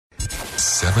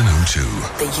702.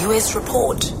 The US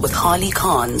Report with Harley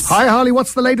Carnes. Hi, Harley.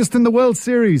 What's the latest in the World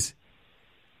Series?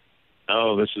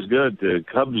 Oh, this is good. The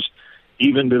Cubs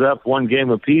evened it up one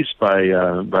game apiece by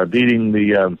beating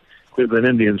the Cleveland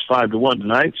Indians 5-1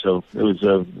 tonight. So it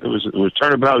was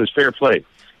turnabout is fair play. It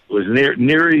was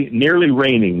nearly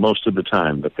raining most of the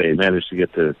time, but they managed to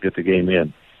get the game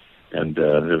in, and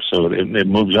so it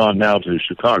moves on now to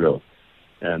Chicago,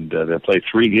 and they'll play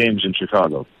 3 games in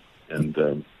Chicago,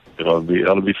 and it ought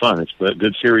to be fun. It's a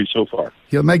good series so far.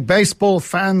 You'll make baseball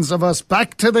fans of us.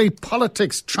 Back to the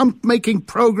politics. Trump making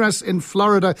progress in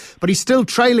Florida, but he's still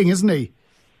trailing, isn't he?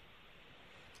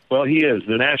 Well, he is.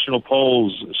 The national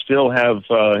polls still have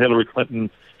Hillary Clinton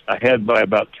ahead by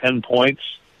about 10 points.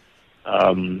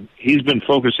 He's been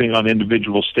focusing on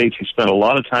individual states. He spent a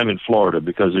lot of time in Florida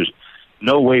because there's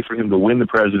no way for him to win the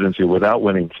presidency without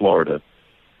winning Florida.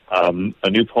 A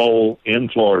new poll in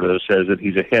Florida says that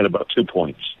he's ahead about 2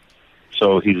 points.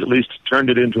 So he's at least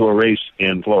turned it into a race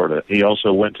in Florida. He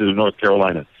also went to North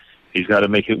Carolina. He's got to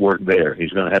make it work there. He's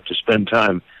going to have to spend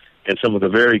time in some of the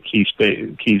very key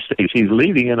states. He's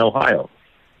leading in Ohio.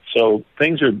 So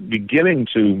things are beginning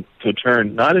to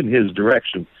turn, not in his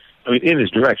direction, in his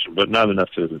direction, but not enough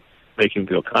to make him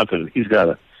feel confident. He's got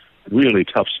a really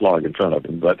tough slog in front of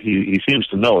him, but he seems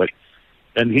to know it.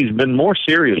 And he's been more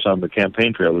serious on the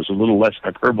campaign trail. There's a little less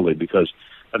hyperbole because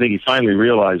I think he finally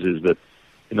realizes that,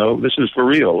 this is for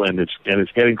real and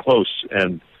it's getting close,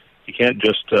 and he can't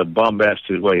just bombast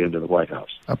his way into the White House.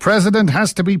 A president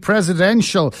has to be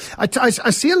presidential. I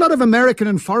see a lot of American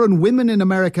and foreign women in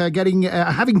America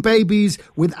having babies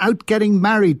without getting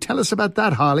married. Tell us about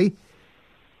that, Harley.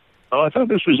 Oh, I thought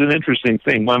this was an interesting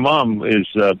thing. My mom is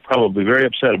probably very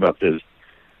upset about this.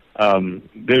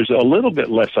 There's a little bit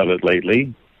less of it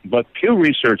lately, but Pew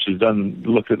Research has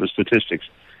looked at the statistics.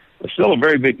 It's still a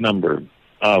very big number.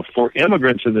 For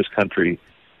immigrants in this country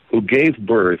who gave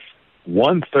birth,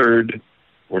 1/3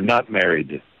 were not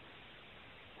married.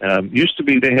 Used to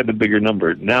be they had the bigger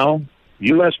number. Now,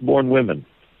 U.S.-born women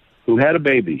who had a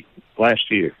baby last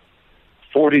year,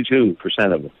 42%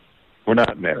 of them were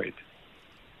not married.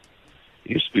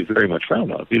 It used to be very much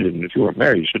frowned on. If you weren't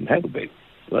married, you shouldn't have a baby.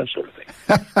 That sort of thing.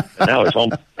 And now it's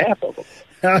almost half of them.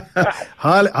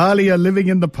 Harley, you're living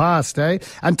in the past, eh?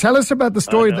 And tell us about the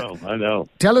story. I know.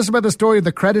 Tell us about the story of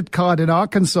the credit card in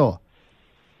Arkansas.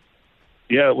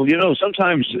 Yeah, well,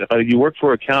 sometimes you work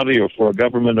for a county or for a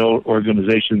government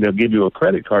organization. They'll give you a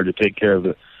credit card to take care of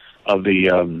the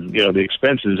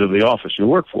expenses of the office you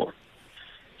work for.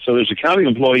 So there's a county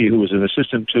employee who was an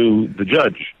assistant to the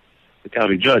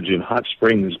county judge in Hot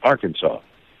Springs, Arkansas.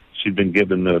 She'd been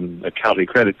given a county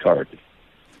credit card.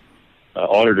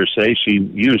 Auditors say she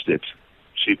used it.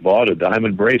 She bought a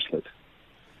diamond bracelet.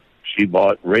 She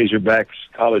bought Razorbacks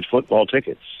college football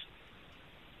tickets,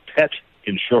 pet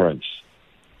insurance,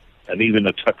 and even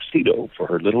a tuxedo for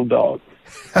her little dog.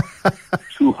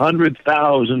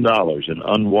 $200,000 in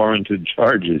unwarranted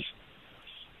charges.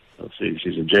 Let's see,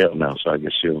 she's in jail now, so I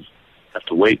guess she'll have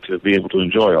to wait to be able to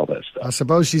enjoy all that stuff. I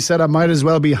suppose she said I might as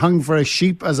well be hung for a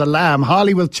sheep as a lamb.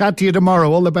 Harley, will chat to you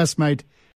tomorrow. All the best, mate.